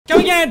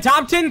Coming in,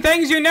 top 10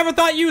 things you never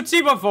thought you'd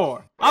see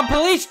before. A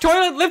police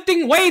toilet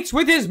lifting weights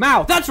with his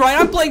mouth. That's right,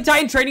 I'm playing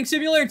Titan Training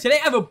Simulator, and today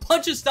I have a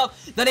bunch of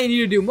stuff that I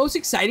need to do. Most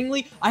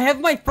excitingly, I have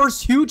my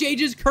first huge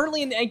ages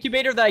currently in the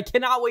incubator that I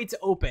cannot wait to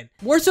open.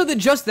 More so than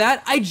just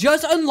that, I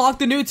just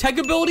unlocked a new tech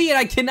ability, and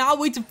I cannot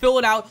wait to fill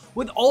it out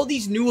with all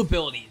these new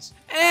abilities.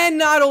 And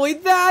not only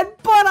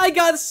that, but I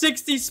got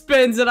 60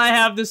 spins that I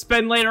have to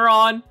spend later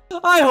on.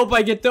 I hope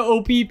I get the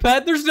OP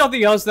pet. There's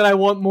nothing else that I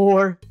want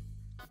more.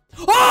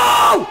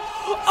 Oh!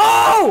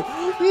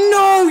 Oh!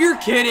 No, you're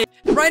kidding.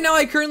 Right now,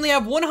 I currently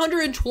have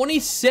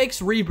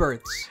 126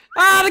 rebirths.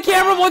 Ah, the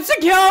camera wants to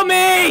kill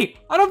me!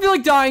 I don't feel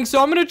like dying,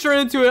 so I'm gonna turn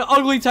into an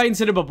ugly Titan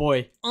Cinema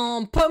boy.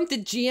 Pump the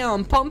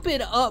gym, pump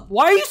it up.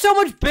 Why are you so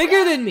much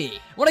bigger than me?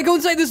 When I go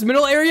inside this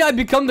middle area, I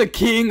become the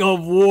king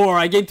of war.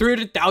 I gain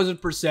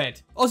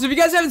 300,000%. Also, if you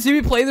guys haven't seen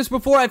me play this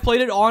before, I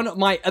played it on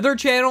my other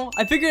channel.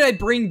 I figured I'd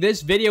bring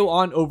this video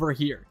on over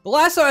here. The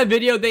last time I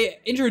videoed, they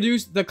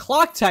introduced the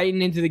Clock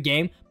Titan into the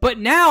game, but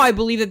now I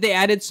believe that they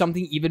added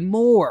something even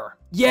more.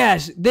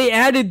 Yes, they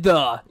added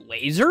the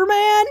Laser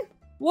Man?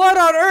 What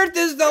on earth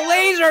is the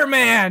Laser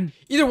Man?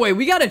 Either way,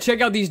 we gotta check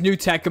out these new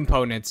tech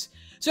components.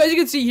 So as you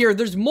can see here,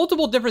 there's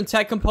multiple different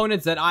tech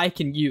components that I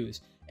can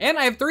use. And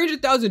I have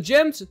 300,000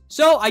 gems,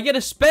 so I get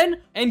a spin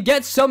and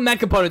get some mech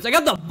components. I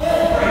got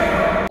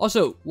the...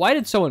 Also, why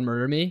did someone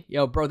murder me?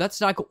 Yo, bro,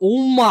 that's not cool.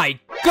 Oh my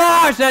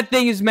gosh, that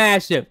thing is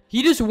massive.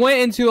 He just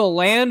went into a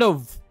land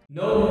of...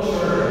 no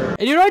return.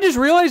 And you know, I just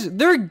realized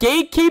they're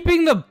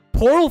gatekeeping the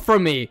portal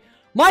from me.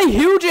 My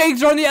huge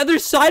eggs are on the other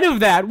side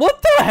of that.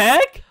 What the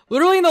heck?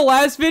 Literally in the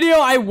last video,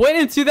 I went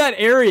into that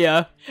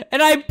area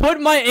and I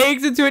put my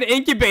eggs into an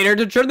incubator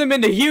to turn them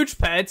into huge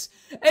pets.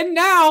 And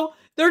now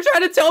they're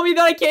trying to tell me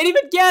that I can't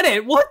even get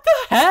it. What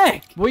the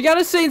heck? We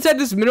gotta stay inside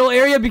this middle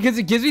area because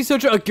it gives me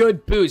such a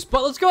good boost.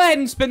 But let's go ahead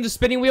and spin the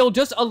spinning wheel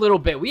just a little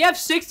bit. We have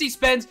 60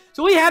 spins,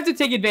 so we have to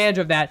take advantage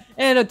of that.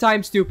 And a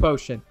 ×2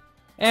 potion.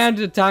 And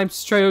a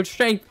 ×2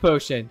 strength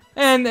potion.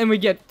 And then we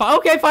get,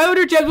 okay,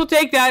 500 gems, we'll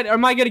take that. Or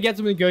am I gonna get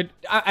something good?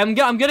 I'm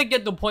gonna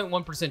get the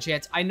 0.1%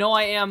 chance. I know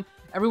I am.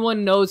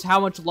 Everyone knows how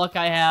much luck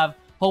I have.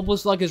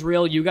 Hopeless luck is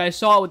real. You guys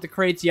saw it with the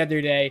crates the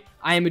other day.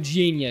 I am a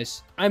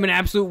genius. I'm an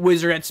absolute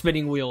wizard at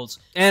spinning wheels.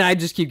 And I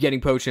just keep getting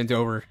potions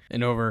over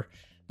and over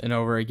and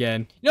over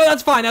again. No,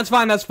 that's fine. That's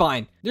fine. That's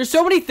fine. There's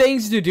so many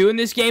things to do in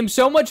this game.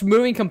 So much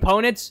moving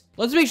components.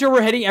 Let's make sure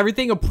we're hitting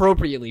everything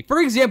appropriately. For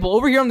example,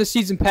 over here on the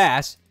season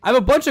pass, I have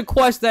a bunch of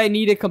quests that I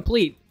need to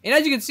complete. And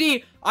as you can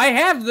see, I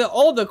have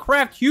all the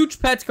craft huge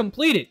pets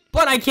completed.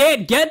 But I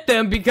can't get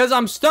them because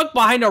I'm stuck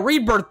behind a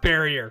rebirth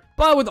barrier.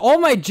 But with all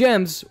my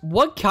gems,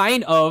 what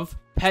kind of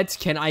pets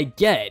can I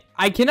get?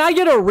 I cannot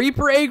get a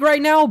Reaper egg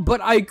right now,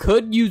 but I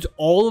could use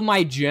all of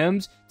my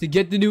gems to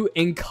get the new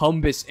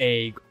Incumbus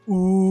egg.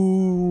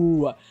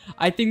 Ooh,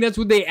 I think that's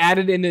what they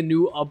added in the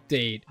new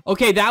update.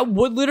 Okay, that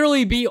would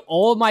literally be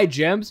all of my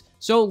gems.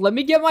 So let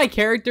me get my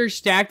character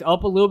stacked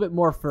up a little bit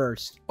more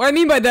first. What I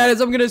mean by that is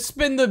I'm gonna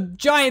spin the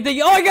giant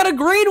thing. Oh, I got a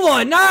green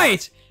one.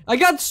 Nice. I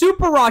got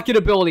super rocket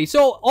ability.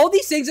 So all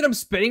these things that I'm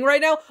spinning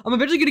right now, I'm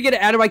eventually gonna get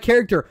it out of my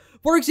character.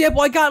 For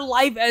example, I got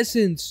life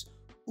essence.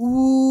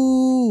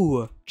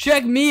 Ooh,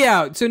 check me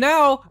out. So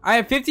now I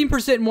have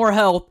 15% more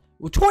health,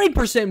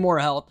 20% more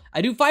health.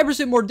 I do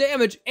 5% more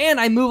damage, and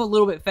I move a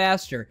little bit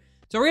faster.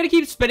 So we're gonna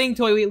keep spinning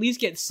until we at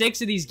least get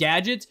 6 of these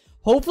gadgets.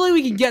 Hopefully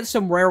we can get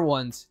some rare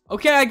ones.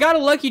 Okay, I got a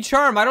lucky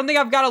charm. I don't think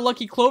I've got a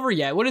lucky clover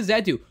yet. What does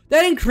that do?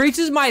 That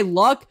increases my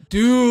luck?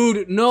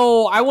 Dude,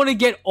 no. I want to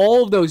get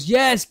all of those.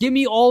 Yes, give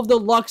me all of the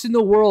lucks in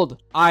the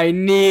world. I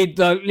need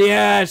the...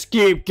 yes,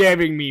 keep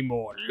giving me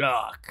more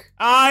luck.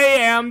 I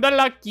am the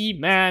lucky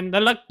man,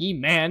 the lucky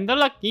man, the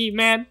lucky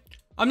man.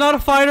 I'm not a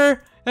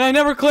fighter, and I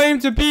never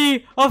claimed to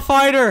be a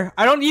fighter.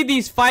 I don't need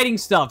these fighting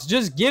stuffs.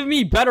 Just give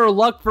me better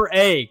luck for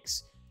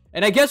eggs.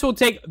 And I guess we'll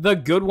take the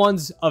good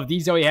ones of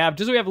these that we have,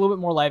 just so we have a little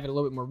bit more life and a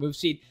little bit more move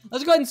speed.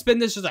 Let's go ahead and spin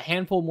this just a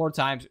handful more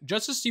times,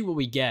 just to see what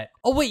we get.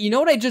 Oh, wait, you know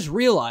what I just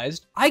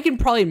realized? I can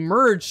probably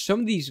merge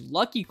some of these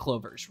lucky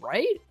clovers,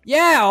 right?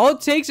 Yeah, all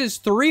it takes is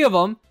 3 of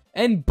them,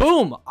 and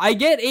boom, I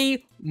get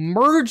a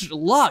merged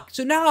luck.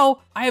 So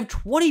now I have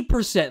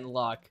 20%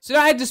 luck. So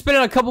now I have to spin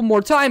it a couple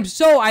more times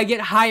so I get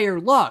higher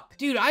luck.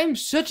 Dude, I'm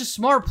such a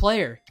smart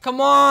player.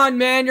 Come on,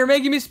 man. You're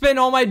making me spend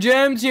all my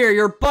gems here.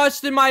 You're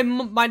busting my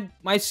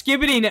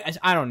skibbity.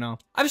 I don't know.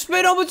 I've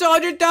spent almost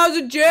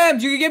 100,000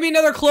 gems. You can give me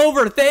another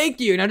clover. Thank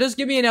you. Now just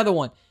give me another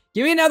one.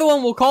 Give me another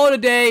one. We'll call it a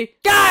day.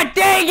 God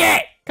dang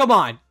it. Come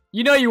on.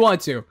 You know you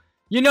want to.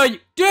 You know you...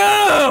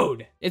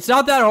 dude! It's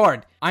not that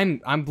hard.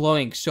 I'm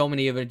blowing so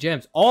many of the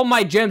gems. All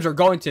my gems are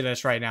going to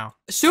this right now.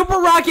 Super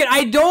rocket.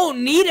 I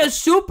don't need a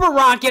super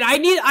rocket.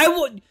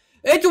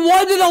 It's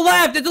one to the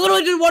left. It's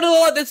literally just one to the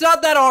left. It's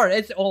not that hard.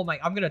 It's... oh my...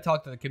 I'm gonna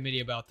talk to the committee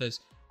about this.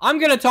 I'm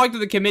gonna talk to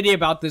the committee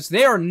about this.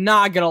 They are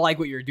not gonna like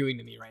what you're doing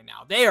to me right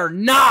now. They are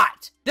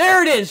not.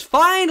 There it is.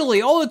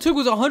 Finally. All it took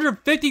was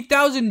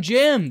 150,000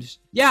 gems.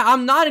 Yeah,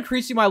 I'm not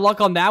increasing my luck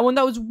on that one.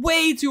 That was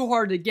way too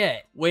hard to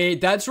get.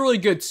 Wait, that's really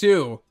good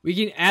too. We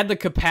can add the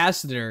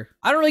capacitor.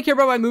 I don't really care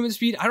about my movement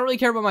speed. I don't really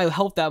care about my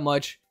health that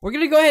much. We're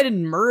gonna go ahead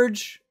and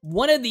merge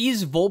one of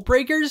these volt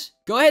breakers.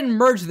 Go ahead and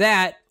merge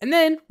that. And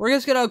then we're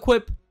just going to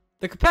equip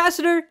the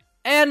capacitor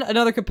and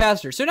another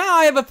capacitor. So now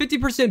I have a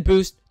 50%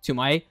 boost to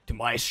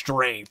my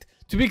strength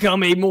to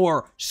become a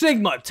more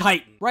Sigma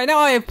Titan. Right now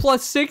I have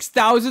plus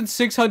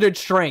 6,600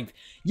 strength.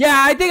 Yeah,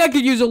 I think I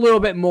could use a little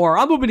bit more.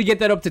 I'm hoping to get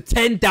that up to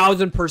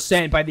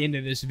 10,000% by the end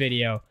of this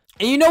video.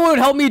 And you know what would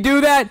help me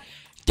do that?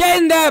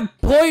 Getting that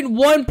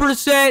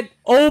 0.1%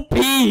 OP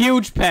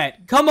huge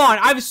pet. Come on,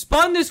 I've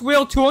spun this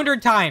wheel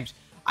 200 times.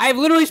 I've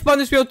literally spun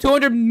this wheel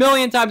 200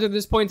 million times at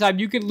this point in time.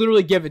 You could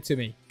literally give it to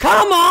me.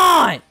 Come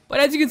on! But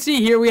as you can see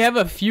here, we have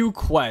a few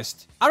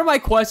quests. Out of my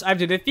quests, I have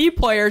to defeat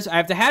players, I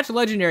have to hatch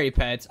legendary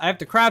pets, I have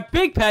to craft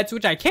big pets,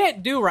 which I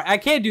can't do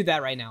that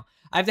right now.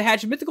 I have to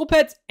hatch mythical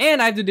pets,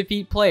 and I have to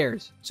defeat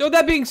players. So with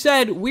that being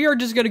said, we are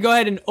just going to go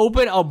ahead and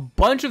open a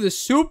bunch of the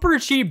super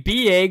cheap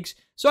bee eggs,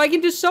 so I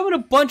can just summon a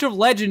bunch of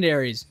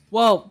legendaries.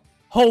 Well,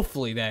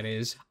 hopefully that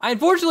is. I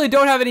unfortunately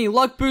don't have any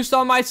luck boost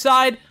on my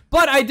side,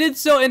 but I did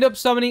still end up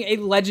summoning a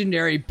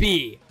legendary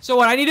bee. So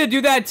what, I need to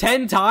do that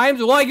 10 times?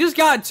 Well, I just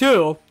got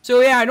 2. So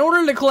yeah, in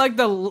order to collect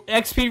the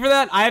XP for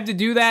that, I have to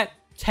do that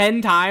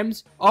 10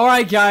 times.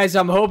 Alright guys,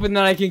 I'm hoping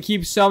that I can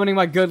keep summoning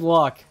my good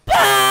luck.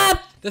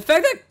 The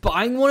fact that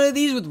buying one of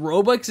these with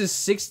Robux is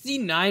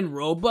 69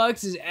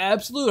 Robux is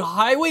absolute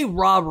highway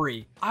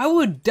robbery. I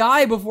would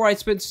die before I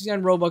spent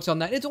 69 Robux on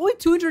that. It's only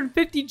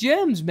 250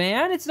 gems,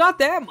 man. It's not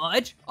that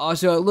much.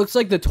 Also, it looks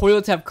like the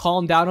toilets have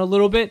calmed down a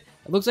little bit.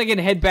 It looks like I can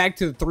head back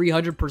to the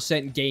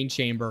 300% gain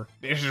chamber.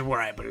 This is where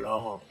I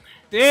belong.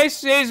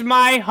 This is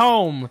my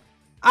home.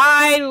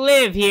 I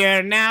live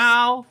here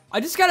now.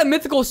 I just got a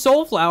mythical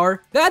soul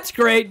flower. That's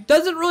great.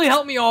 Doesn't really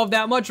help me all of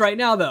that much right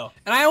now, though.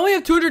 And I only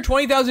have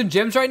 220,000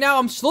 gems right now.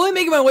 I'm slowly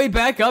making my way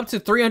back up to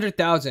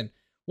 300,000.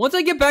 Once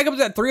I get back up to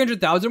that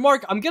 300,000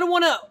 mark, I'm going to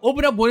want to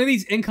open up one of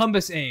these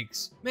Encompass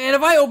eggs. Man,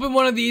 if I open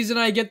one of these and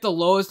I get the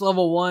lowest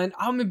level one,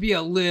 I'm going to be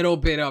a little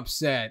bit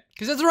upset.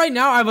 Because as of right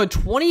now, I have a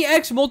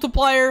 20x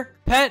multiplier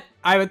pet,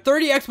 I have a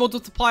 30x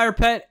multiplier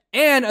pet,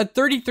 and a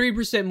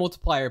 33%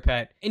 multiplier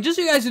pet. And just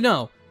so you guys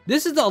know,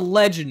 this is a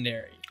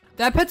legendary.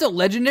 That pet's a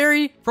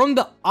legendary from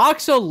the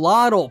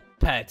Axolotl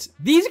pets.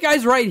 These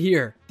guys right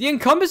here. The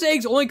Encompass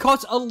eggs only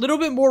cost a little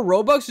bit more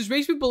Robux, which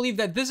makes me believe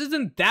that this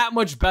isn't that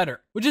much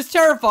better. Which is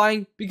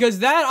terrifying, because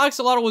that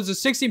Axolotl was a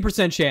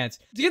 16% chance.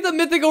 To get the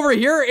mythic over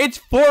here, it's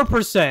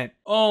 4%.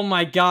 Oh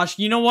my gosh,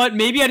 you know what?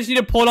 Maybe I just need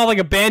to pull it off like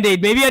a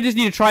band-aid. Maybe I just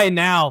need to try it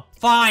now.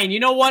 Fine, you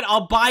know what?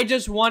 I'll buy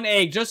just one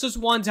egg, just this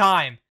one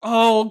time.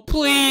 Oh,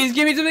 please,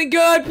 give me something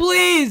good,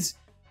 please!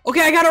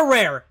 Okay, I got a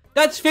rare.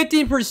 That's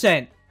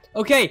 15%.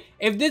 Okay,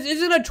 if this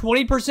isn't a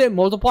 20%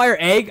 multiplier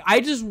egg,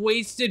 I just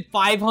wasted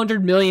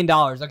 $500 million.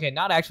 Okay,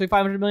 not actually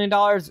 $500 million.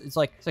 It's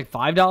like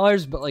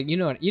 $5, but like, you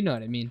know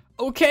what I mean.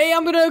 Okay,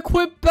 I'm gonna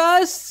equip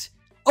best.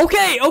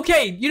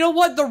 Okay, you know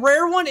what? The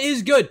rare one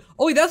is good.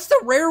 Oh, wait, that's the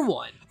rare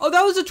one. Oh,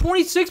 that was a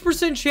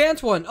 26%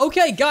 chance one.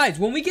 Okay, guys,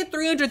 when we get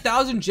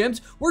 300,000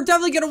 gems, we're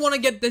definitely gonna want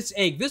to get this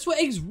egg. This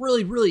egg's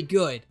really, really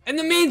good. In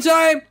the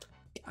meantime,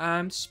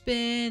 I'm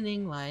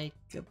spinning like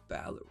a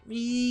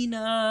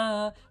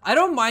ballerina. I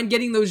don't mind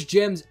getting those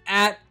gems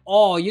at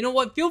all. You know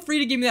what? Feel free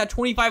to give me that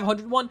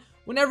 2,500 one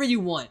whenever you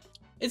want.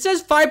 It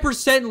says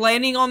 5%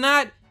 landing on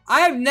that.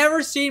 I have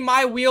never seen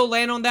my wheel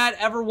land on that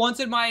ever once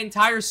in my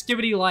entire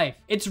skibbity life.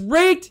 It's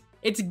rigged.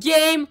 It's a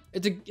game.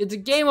 It's a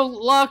game of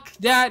luck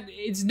that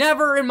it's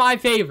never in my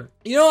favor.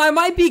 You know, I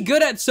might be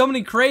good at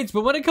summoning crates,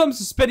 but when it comes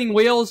to spinning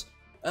wheels,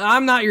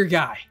 I'm not your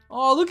guy.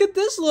 Oh, look at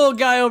this little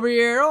guy over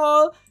here.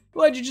 Oh,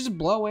 why'd you just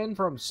blow in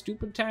from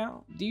Stupid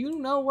Town? Do you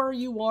know where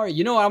you are?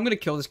 You know what? I'm gonna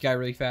kill this guy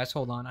really fast.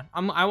 Hold on.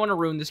 I want to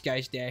ruin this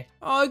guy's day.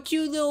 Oh,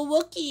 cute little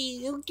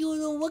Wookie. Cute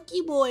little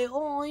Wookie boy.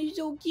 Oh, you're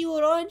so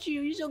cute, aren't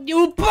you? You're so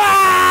cute.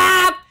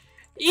 Pop!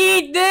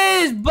 Eat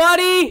this,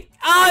 buddy.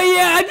 Oh,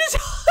 yeah.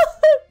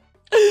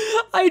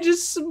 I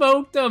just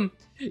smoked him.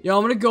 Yo,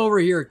 I'm gonna go over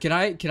here. Can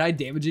I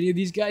damage any of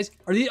these guys?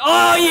 Are these?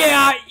 Oh,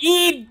 yeah.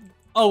 Eat.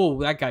 Oh,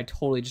 that guy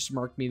totally just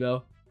smirked me,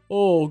 though.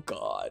 Oh,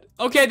 God.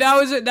 Okay, that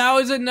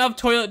was enough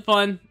toilet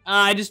fun.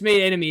 I just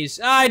made enemies.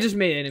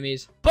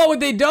 But what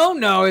they don't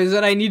know is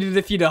that I need to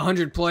defeat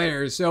 100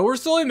 players, so we're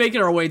slowly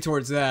making our way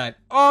towards that.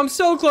 Oh, I'm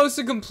so close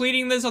to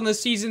completing this on the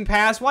season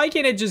pass. Why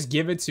can't it just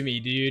give it to me,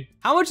 dude?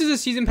 How much does the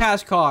season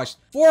pass cost?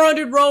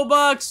 400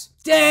 Robux.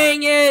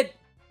 Dang it.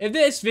 If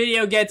this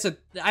video gets do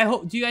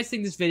you guys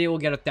think this video will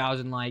get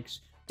 1,000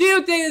 likes? Do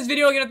you think this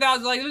video will get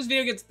 1,000 likes? If this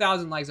video gets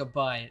 1,000 likes, I'll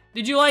buy it.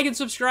 Did you like and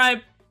subscribe?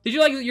 Did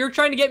you like it? You're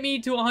trying to get me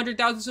to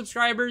 100,000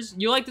 subscribers?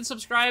 You liked and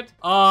subscribed?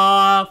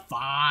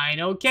 Fine.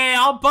 Okay,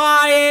 I'll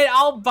buy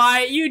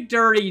it, you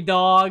dirty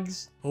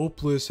dogs.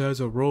 Hoplas has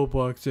a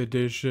Roblox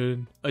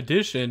edition.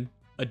 Addiction.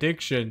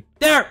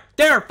 There,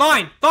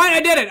 fine,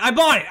 I did it. I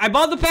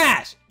bought the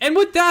pass. And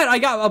with that, I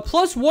got a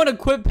 +1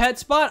 equipped pet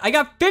spot. I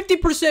got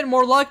 50%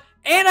 more luck,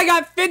 and I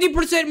got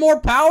 50% more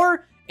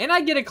power, and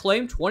I get to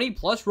claim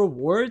 20+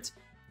 rewards.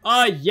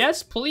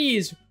 Yes,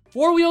 please.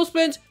 4 wheel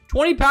spins,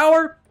 20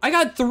 power. I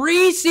got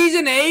 3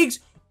 season eggs.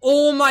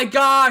 Oh my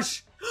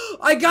gosh.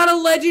 I got a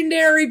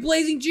legendary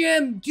blazing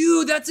gem.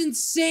 Dude, that's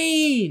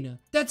insane.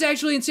 That's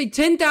actually insane.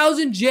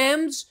 10,000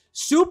 gems,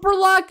 super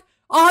luck,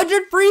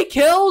 100 free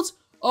kills.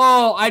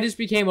 Oh, I just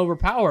became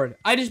overpowered.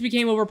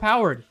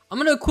 I'm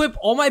gonna equip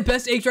all my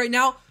best eggs right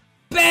now.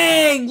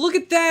 Bang! Look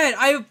at that.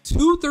 I have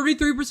two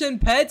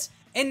 33% pets,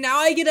 and now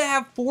I get to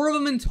have 4 of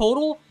them in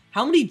total.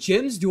 How many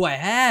gems do I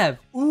have?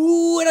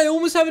 Ooh, and I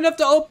almost have enough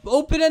to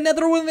open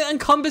another one of the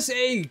encompass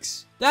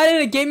eggs. That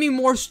and it gave me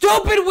more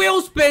stupid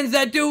wheel spins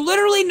that do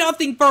literally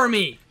nothing for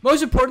me.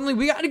 Most importantly,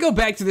 we got to go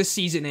back to the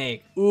season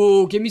egg.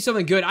 Ooh, give me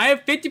something good. I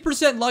have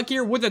 50% luck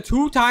here with a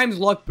 2 times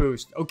luck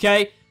boost,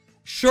 okay?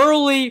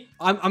 Surely,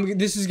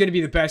 this is going to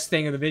be the best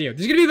thing of the video.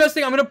 This is going to be the best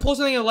thing. I'm going to pull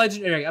something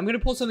legendary. I'm going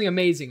to pull something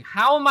amazing.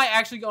 How am I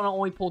actually going to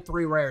only pull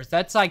 3 rares?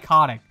 That's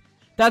psychotic.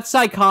 That's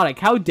psychotic.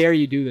 How dare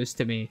you do this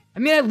to me? I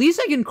mean, at least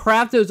I can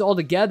craft those all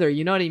together.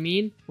 You know what I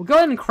mean? We'll go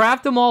ahead and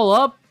craft them all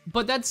up.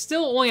 But that's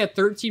still only a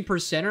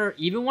 13%er,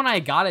 even when I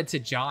got it to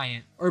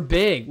giant or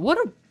big. What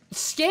a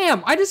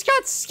scam. I just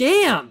got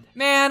scammed.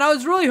 Man, I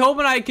was really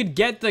hoping I could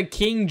get the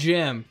king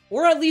gem.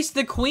 Or at least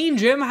the queen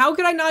gem. How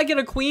could I not get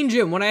a queen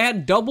gem when I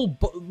had double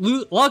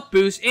luck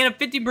boost and a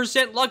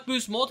 50% luck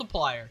boost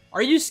multiplier?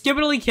 Are you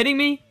skippily kidding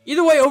me?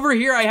 Either way, over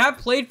here, I have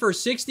played for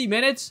 60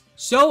 minutes.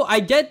 So I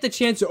get the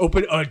chance to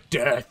open a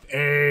death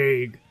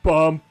egg.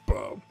 Bum,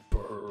 bum.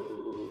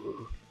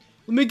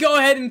 Let me go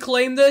ahead and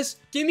claim this.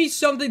 Give me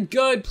something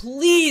good,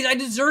 please. I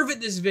deserve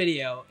it this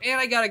video. And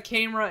I got a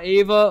camera,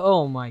 Ava.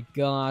 Oh my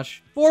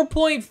gosh.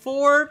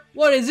 4.4.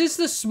 What, is this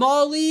the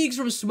small leagues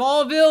from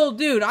Smallville?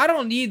 Dude, I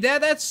don't need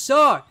that. That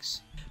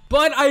sucks.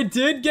 But I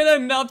did get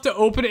enough to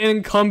open an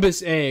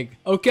encompass egg.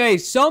 Okay,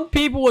 some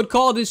people would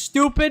call this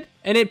stupid,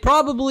 and it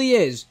probably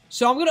is.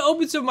 So I'm going to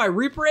open some of my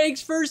Reaper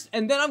eggs first,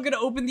 and then I'm going to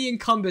open the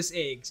encompass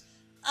eggs.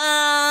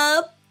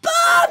 Bob!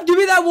 Give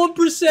me that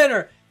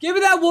 1%er. Give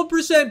me that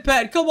 1%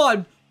 pet. Come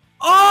on.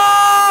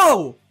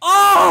 Oh!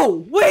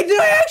 Oh! Wait, did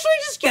I actually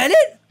just get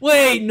it?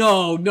 Wait,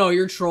 no,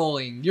 you're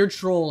trolling. You're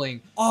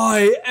trolling.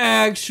 I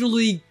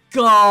actually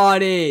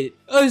got it.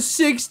 A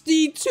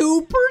 62%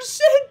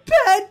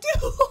 pet.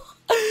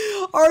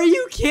 Are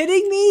you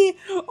kidding me?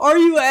 Are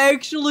you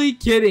actually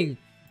kidding?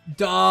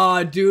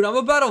 Duh, dude, I'm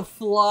about to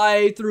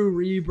fly through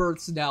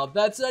rebirths now.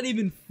 That's not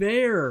even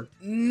fair.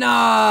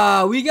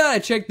 Nah, we gotta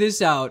check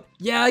this out.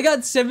 Yeah, I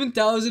got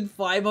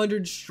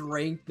 7,500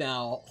 strength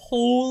now.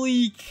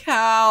 Holy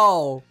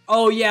cow.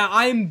 Oh yeah,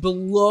 I'm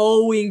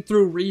blowing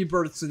through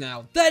rebirths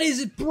now. That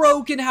is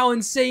broken how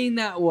insane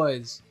that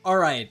was.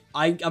 Alright,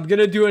 I'm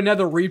gonna do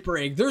another Reaper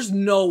egg. There's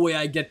no way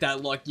I get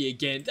that lucky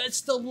again.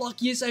 That's the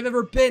luckiest I've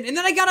ever been. And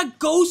then I got a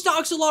ghost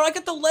oxalot. I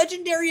got the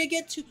legendary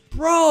again too.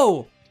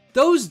 Bro.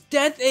 Those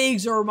death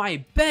eggs are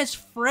my best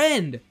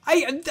friend.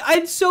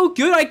 I'm so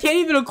good, I can't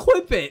even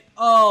equip it.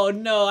 Oh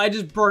no, I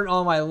just burnt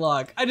all my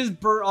luck.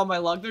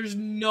 There's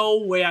no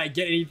way I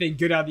get anything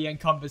good out of the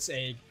encompass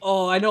egg.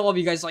 Oh, I know all of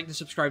you guys like to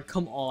subscribe.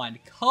 Come on.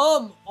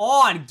 Come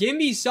on. Give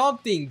me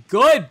something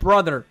good,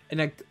 brother.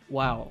 And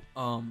wow.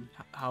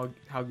 How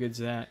good's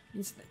that?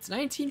 It's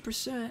 19%.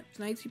 It's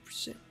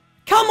 19%.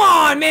 Come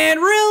on, man.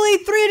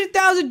 Really?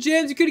 300,000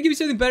 gems? You couldn't give me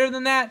something better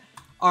than that?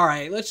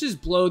 Alright, let's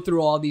just blow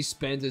through all these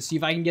spins and see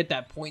if I can get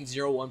that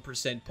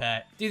 0.01%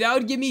 pet. Dude, that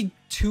would give me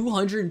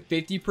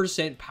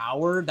 250%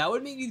 power. That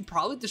would make me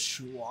probably the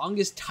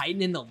strongest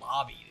Titan in the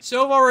lobby.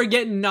 So far, we're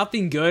getting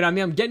nothing good. I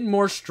mean, I'm getting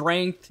more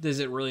strength. Does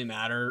it really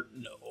matter?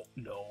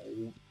 No,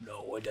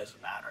 it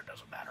doesn't matter. It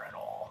doesn't matter at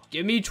all.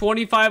 Give me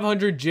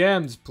 2,500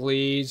 gems,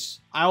 please.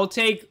 I'll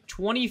take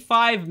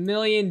 25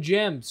 million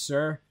gems,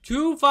 sir.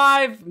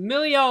 25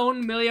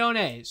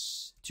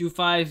 millones.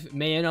 25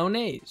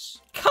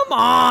 millones. Come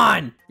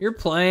on! You're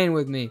playing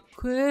with me.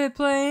 Quit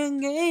playing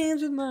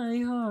games with my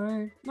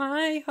heart.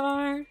 My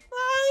heart.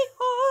 My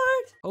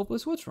heart.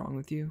 Hopeless, what's wrong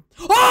with you?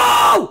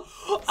 Oh!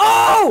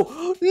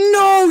 Oh!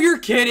 No, you're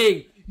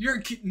kidding.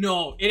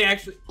 No, it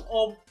actually...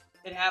 Oh,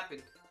 it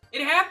happened.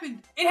 It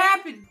happened. It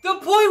happened. The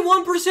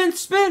 0.1%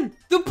 spin.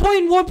 The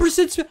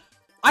 0.1% spin.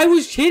 I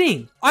was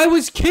kidding. I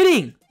was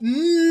kidding.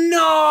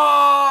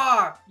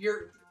 No!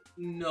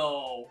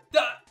 No.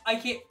 I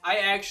can't.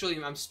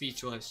 I'm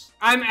speechless.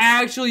 I'm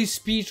actually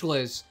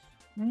speechless.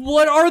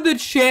 What are the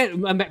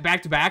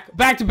back to back?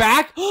 Back to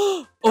back?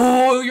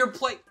 Oh, you're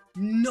playing.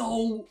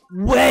 No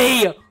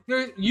way.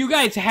 You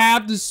guys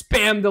have to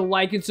spam the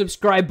like and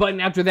subscribe button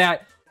after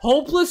that.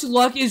 Hopeless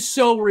luck is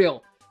so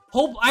real.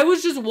 I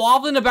was just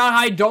waffling about how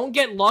I don't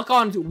get luck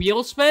on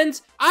wheel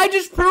spins. I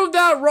just proved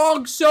that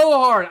wrong so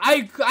hard.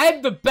 I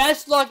have the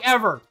best luck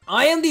ever.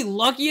 I am the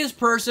luckiest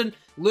person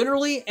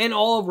literally in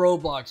all of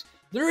Roblox.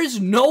 There is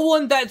no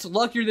one that's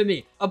luckier than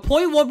me. A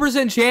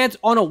 0.1% chance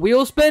on a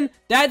wheel spin?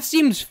 That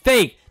seems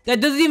fake.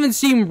 That doesn't even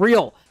seem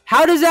real.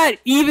 How does that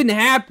even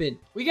happen?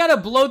 We gotta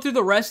blow through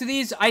the rest of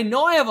these. I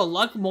know I have a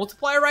luck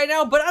multiplier right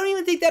now, but I don't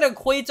even think that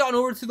equates on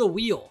over to the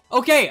wheel.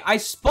 Okay, I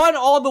spun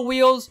all the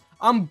wheels.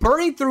 I'm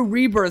burning through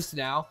rebirths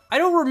now. I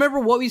don't remember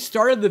what we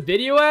started the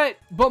video at,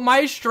 but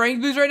my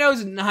strength boost right now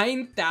is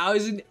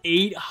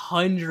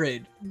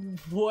 9,800.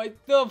 What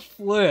the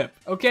flip?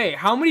 Okay,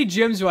 how many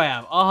gems do I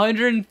have?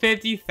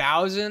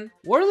 150,000?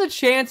 What are the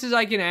chances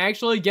I can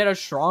actually get a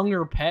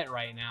stronger pet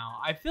right now?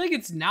 I feel like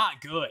it's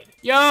not good.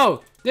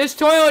 Yo, this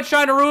toilet's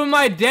trying to ruin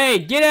my day.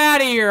 Get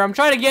out of here. I'm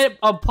trying to get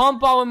a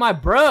pump on with my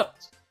bros.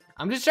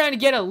 I'm just trying to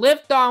get a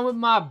lift on with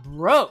my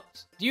bros.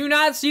 Do you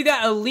not see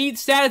that elite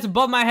status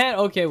above my head?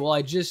 Okay,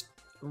 well,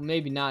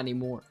 maybe not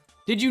anymore.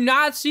 Did you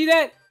not see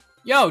that?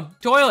 Yo,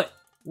 toilet,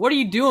 what are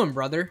you doing,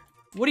 brother?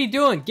 What are you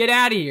doing? Get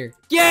out of here.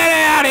 Get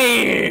out of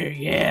here.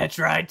 Yeah, that's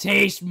right.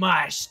 Taste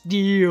my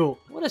steel.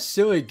 What a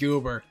silly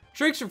goober.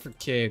 Tricks are for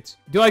kids.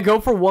 Do I go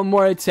for one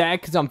more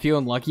attack because I'm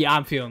feeling lucky?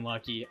 I'm feeling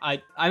lucky.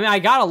 I mean, I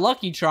got a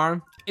lucky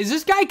charm. Is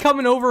this guy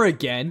coming over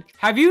again?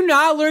 Have you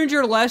not learned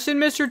your lesson,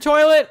 Mr.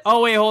 Toilet?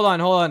 Oh wait, hold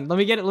on. Let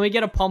me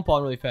get a pump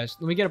on really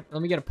fast. Let me get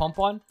a pump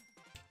on.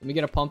 Let me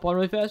get a pump on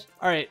really fast.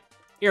 All right,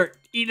 here,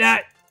 eat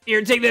that.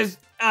 Here, take this.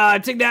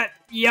 Take that.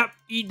 Yep,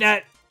 eat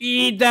that.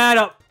 Eat that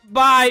up.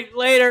 Bye.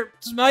 Later.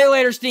 Smell you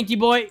later, stinky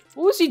boy.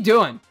 What was he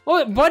doing?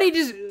 Well, buddy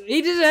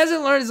he just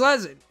hasn't learned his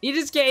lesson. He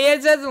just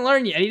hasn't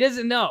learned yet. He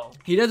doesn't know.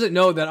 He doesn't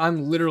know that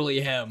I'm literally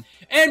him.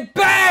 And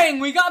bang,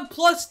 we got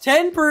plus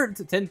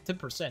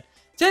 10%.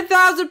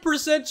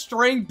 10,000%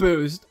 strength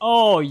boost.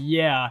 Oh,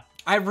 yeah.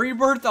 I've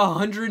rebirthed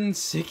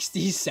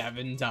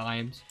 167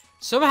 times.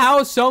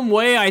 Somehow, some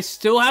way, I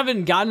still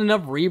haven't gotten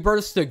enough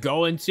rebirths to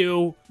go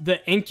into the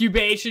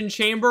incubation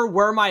chamber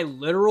where my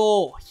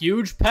literal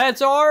huge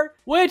pets are,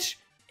 which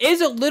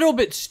is a little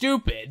bit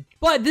stupid.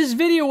 But this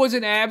video was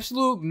an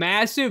absolute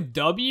massive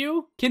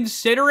W,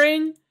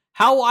 considering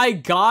how I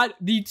got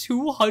the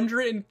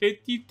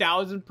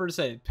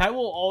 250,000%. Pet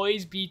will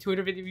always be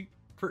 250%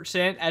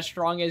 as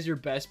strong as your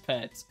best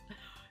pets.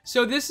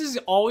 So this is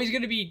always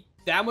going to be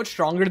that much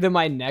stronger than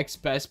my next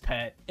best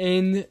pet.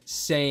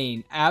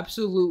 Insane.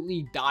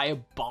 Absolutely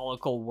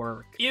diabolical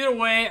work. Either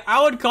way,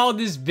 I would call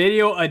this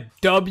video a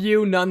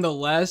W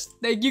nonetheless.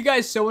 Thank you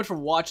guys so much for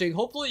watching.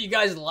 Hopefully you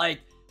guys like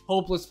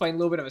Hoplas playing a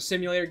little bit of a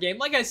simulator game.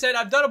 Like I said,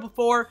 I've done it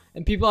before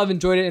and people have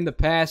enjoyed it in the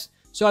past.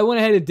 So I went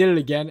ahead and did it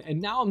again. And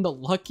now I'm the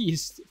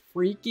luckiest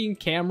freaking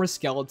camera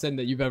skeleton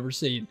that you've ever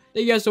seen.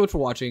 Thank you guys so much for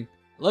watching.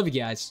 I love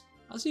you guys.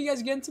 I'll see you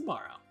guys again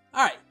tomorrow.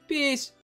 All right, peace.